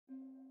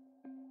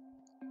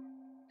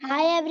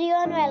Hi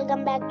everyone,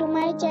 welcome back to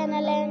my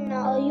channel and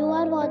now you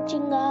are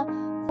watching a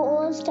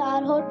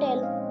 4-star hotel.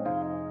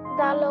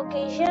 The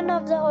location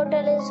of the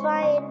hotel is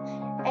fine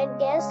and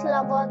guests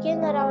love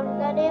walking around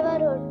the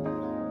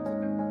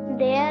neighborhood.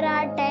 There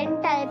are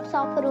 10 types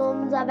of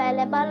rooms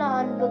available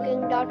on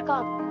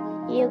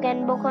booking.com. You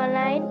can book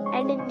online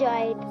and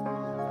enjoy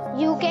it.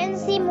 You can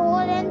see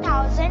more than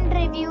 1000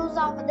 reviews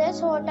of this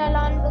hotel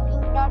on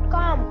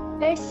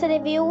booking.com. Its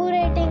review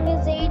rating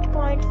is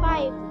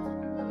 8.5.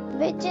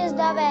 which is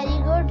the very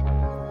good.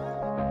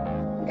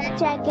 The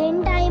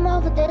check-in time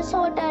of this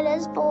hotel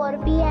is 4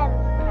 p.m.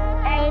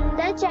 and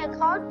the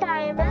check-out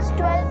time is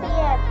 12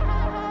 p.m.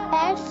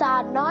 Pets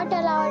are not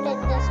allowed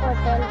in this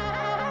hotel.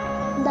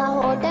 The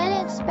hotel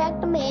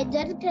expects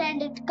major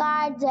credit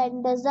cards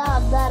and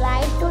reserves the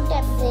right to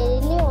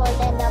temporarily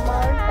hold an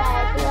amount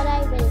prior to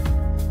arrival.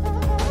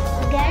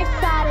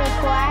 Guests are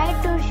required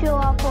to show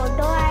a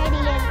photo ID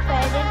and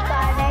credit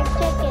card at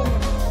check-in.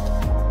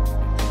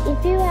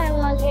 If you have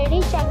already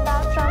checked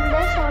out from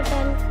this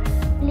hotel,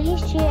 please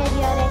share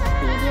your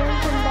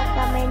experience in the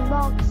comment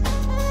box.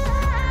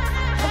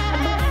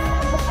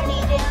 For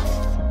details,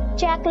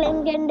 check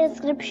link in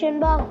description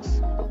box.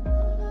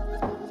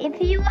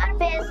 If you are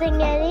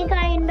facing any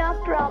kind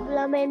of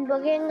problem in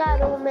booking a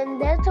room in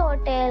this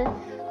hotel,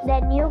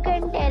 then you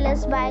can tell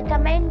us by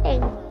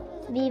commenting.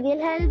 We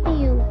will help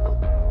you.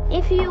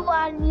 If you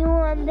are new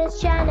on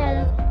this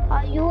channel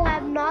or you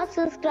have not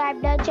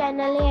subscribed our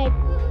channel yet,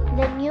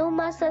 then you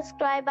must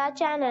subscribe our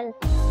channel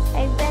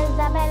and press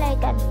the bell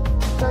icon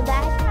so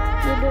that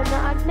you do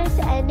not miss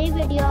any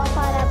video of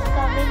our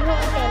upcoming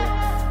hotel.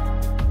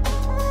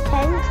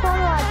 Thanks for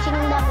watching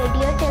the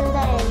video till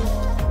the end.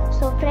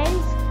 So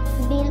friends,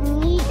 we'll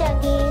meet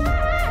again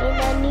in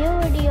a new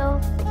video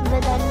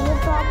with a new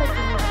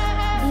property.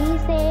 Be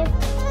safe,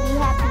 be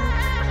happy.